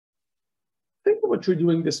think of what you're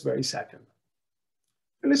doing this very second.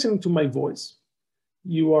 You're listening to my voice.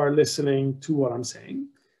 You are listening to what I'm saying.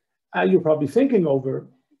 You're probably thinking over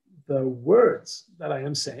the words that I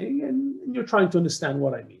am saying, and you're trying to understand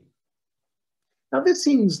what I mean. Now, this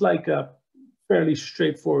seems like a fairly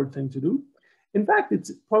straightforward thing to do. In fact,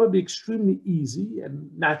 it's probably extremely easy and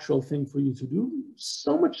natural thing for you to do,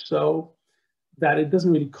 so much so that it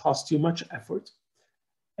doesn't really cost you much effort.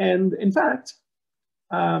 And in fact,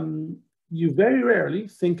 you very rarely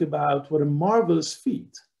think about what a marvelous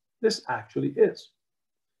feat this actually is.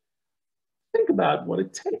 Think about what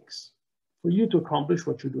it takes for you to accomplish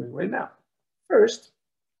what you're doing right now. First,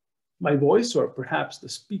 my voice, or perhaps the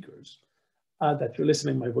speakers that you're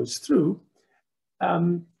listening my voice through,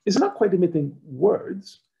 is not quite emitting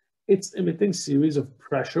words. It's emitting a series of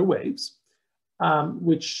pressure waves,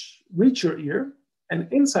 which reach your ear, and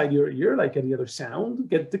inside your ear, like any other sound,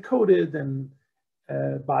 get decoded and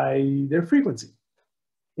by their frequency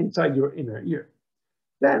inside your inner ear.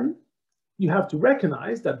 Then you have to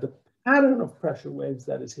recognize that the pattern of pressure waves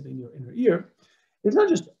that is hitting your inner ear is not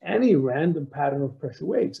just any random pattern of pressure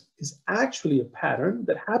waves. It's actually a pattern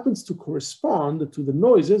that happens to correspond to the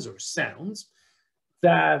noises or sounds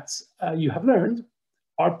that you have learned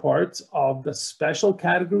are part of the special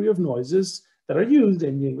category of noises that are used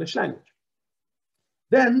in the English language.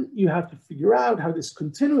 Then you have to figure out how this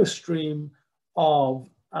continuous stream of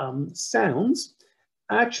sounds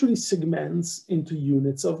actually segments into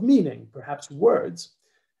units of meaning, perhaps words.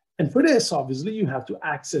 And for this, obviously, you have to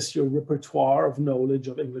access your repertoire of knowledge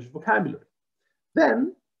of English vocabulary.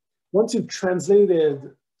 Then, once you've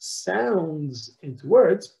translated sounds into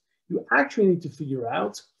words, you actually need to figure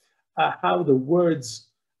out how the words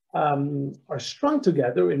are strung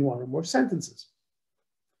together in one or more sentences.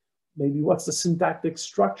 Maybe what's the syntactic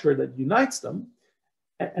structure that unites them,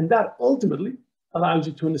 and that ultimately allows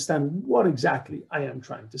you to understand what exactly I am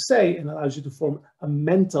trying to say and allows you to form a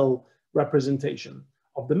mental representation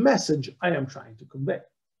of the message I am trying to convey.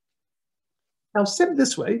 Now, said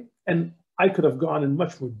this way, and I could have gone in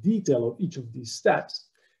much more detail of each of these steps,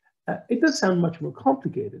 it does sound much more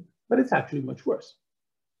complicated, but it's actually much worse.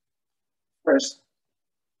 First,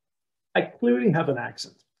 I clearly have an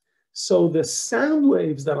accent. So the sound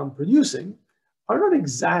waves that I'm producing are not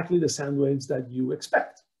exactly the sound waves that you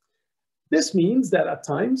expect. This means that at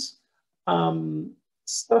times,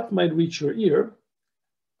 stuff might reach your ear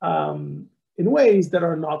in ways that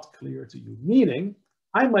are not clear to you, meaning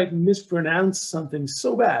I might mispronounce something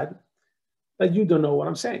so bad that you don't know what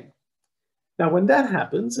I'm saying. Now, when that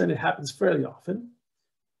happens, and it happens fairly often,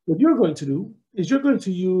 what you're going to do is you're going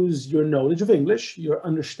to use your knowledge of English, your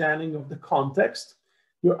understanding of the context,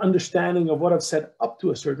 your understanding of what I've said up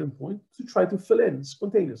to a certain point to try to fill in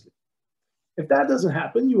spontaneously. If that doesn't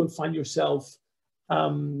happen, you will find yourself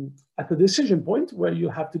at the decision point where you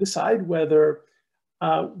have to decide whether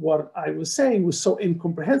what I was saying was so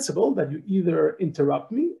incomprehensible that you either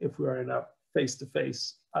interrupt me if we're in a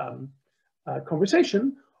face-to-face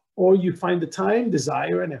conversation, or you find the time,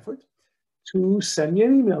 desire, and effort to send me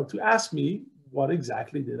an email to ask me what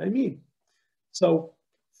exactly did I mean. So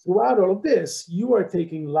throughout all of this, you are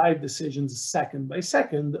taking live decisions second by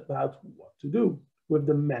second about what to do with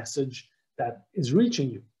the message that is reaching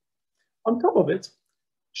you. On top of it,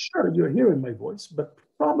 sure, you're hearing my voice, but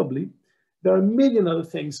probably there are a million other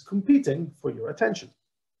things competing for your attention.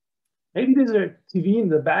 Maybe there's a TV in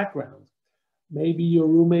the background. Maybe your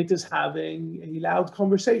roommate is having a loud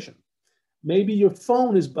conversation. Maybe your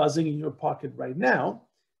phone is buzzing in your pocket right now,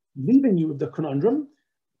 leaving you with the conundrum: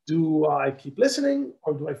 do I keep listening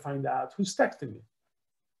or do I find out who's texting me?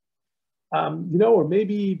 Or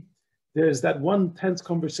maybe there's that one tense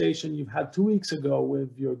conversation you've had 2 weeks ago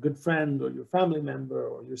with your good friend or your family member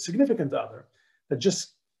or your significant other that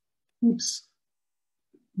just keeps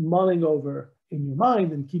mulling over in your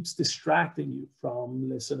mind and keeps distracting you from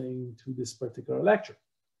listening to this particular lecture.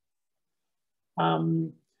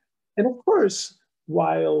 And of course,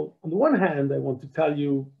 while on the one hand, I want to tell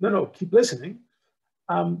you, no, keep listening,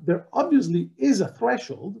 there obviously is a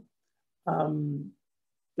threshold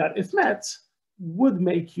that, if met, would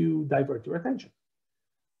make you divert your attention.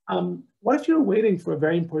 What if you're waiting for a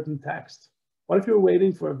very important text? What if you're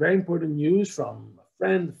waiting for a very important news from a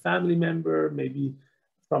friend, family member, maybe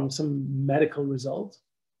from some medical result?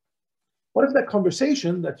 What if that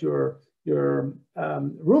conversation that your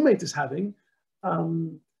roommate is having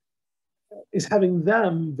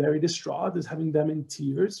them very distraught, is having them in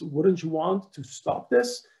tears? Wouldn't you want to stop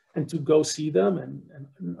this and to go see them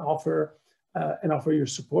and offer your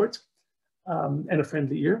support and a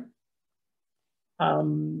friendly ear?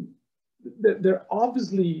 There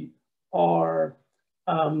obviously are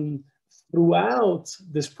throughout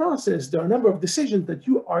this process, there are a number of decisions that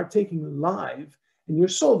you are taking live and you're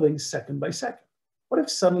solving second by second. What if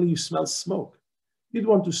suddenly you smell smoke? You'd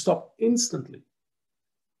want to stop instantly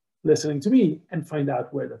listening to me and find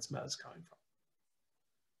out where that smell is coming from.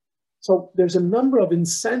 So there's a number of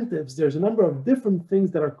incentives, there's a number of different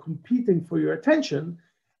things that are competing for your attention,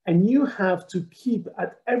 and you have to keep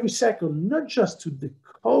at every second, not just to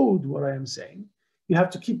decode what I am saying, you have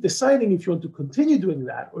to keep deciding if you want to continue doing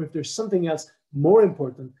that or if there's something else more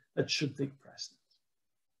important that should take precedence.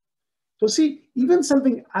 So see, even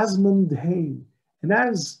something as mundane and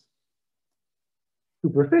as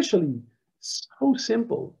superficially so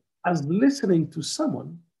simple as listening to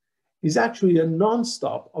someone is actually a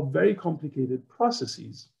nonstop of very complicated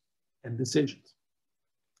processes and decisions.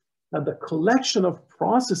 Now, the collection of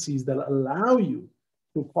processes that allow you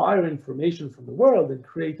to acquire information from the world and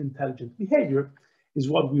create intelligent behavior is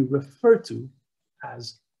what we refer to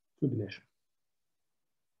as cognition.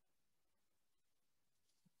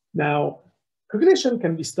 Now, cognition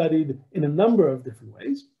can be studied in a number of different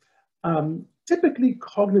ways. Typically,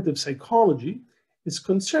 cognitive psychology is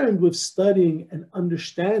concerned with studying and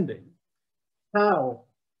understanding how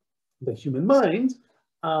the human mind,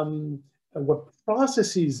 what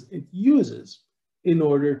processes it uses in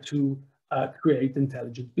order to create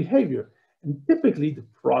intelligent behavior. And typically the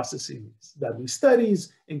processes that we study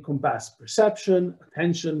encompass perception,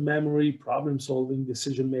 attention, memory, problem solving,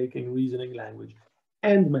 decision-making, reasoning, language,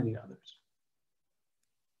 and many others.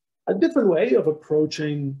 A different way of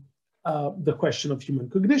approaching the question of human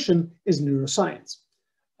cognition is neuroscience.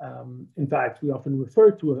 In fact, we often refer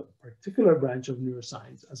to a particular branch of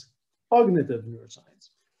neuroscience as cognitive neuroscience.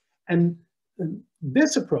 And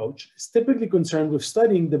this approach is typically concerned with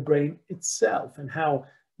studying the brain itself and how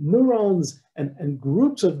neurons and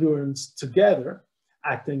groups of neurons together,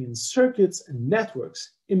 acting in circuits and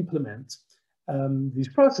networks, implement these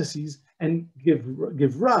processes and give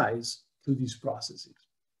rise to these processes.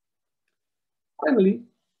 Finally,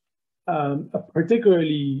 a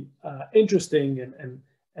particularly interesting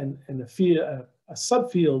and a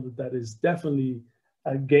subfield that is definitely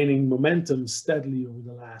gaining momentum steadily over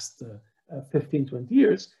the last 15, 20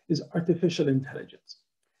 years is artificial intelligence.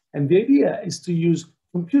 And the idea is to use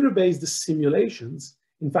computer-based simulations.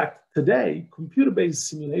 In fact, today, computer-based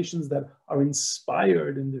simulations that are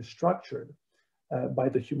inspired and they're structured by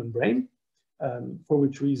the human brain, for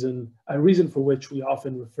which reason, a reason for which we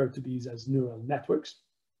often refer to these as neural networks.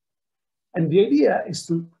 And the idea is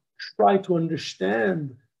to try to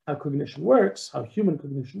understand how cognition works, how human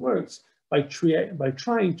cognition works, by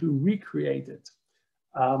trying to recreate it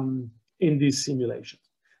in these simulations.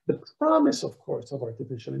 The promise, of course, of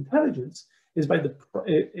artificial intelligence is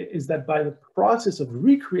that by the process of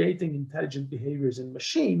recreating intelligent behaviors in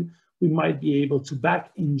machine, we might be able to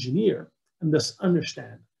back engineer and thus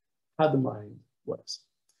understand how the mind works.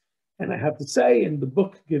 And I have to say, and the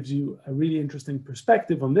book gives you a really interesting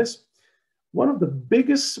perspective on this, one of the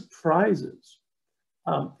biggest surprises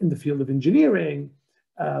in the field of engineering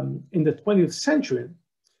in the 20th century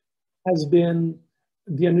has been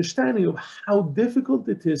the understanding of how difficult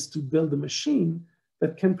it is to build a machine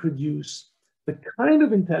that can produce the kind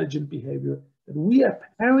of intelligent behavior that we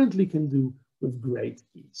apparently can do with great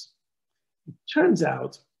ease. It turns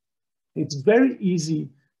out it's very easy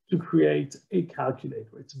to create a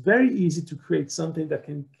calculator. It's very easy to create something that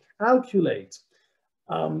can calculate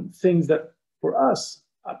things that for us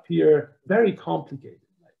appear very complicated,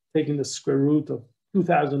 like taking the square root of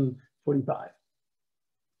 2045.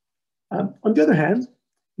 On the other hand,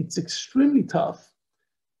 it's extremely tough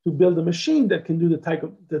to build a machine that can do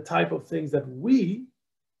the type of things that we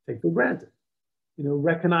take for granted. You know,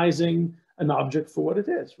 recognizing an object for what it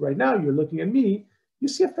is. Right now, you're looking at me, you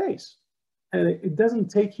see a face. And it doesn't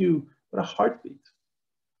take you but a heartbeat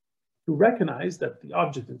to recognize that the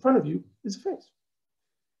object in front of you is a face.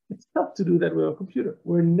 It's tough to do that with a computer.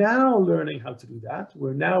 We're now learning how to do that.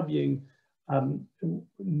 We're now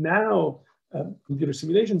computer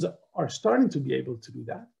simulations are starting to be able to do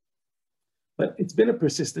that. But it's been a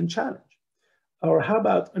persistent challenge. Or how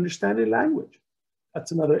about understanding language?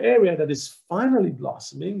 That's another area that is finally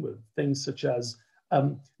blossoming with things such as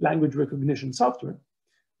language recognition software.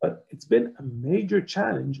 But it's been a major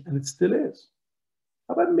challenge, and it still is.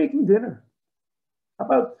 How about making dinner? How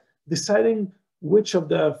about deciding which of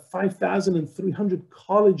the 5,300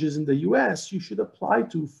 colleges in the US you should apply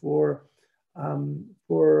to for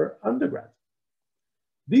undergrad?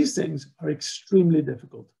 These things are extremely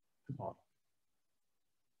difficult to model.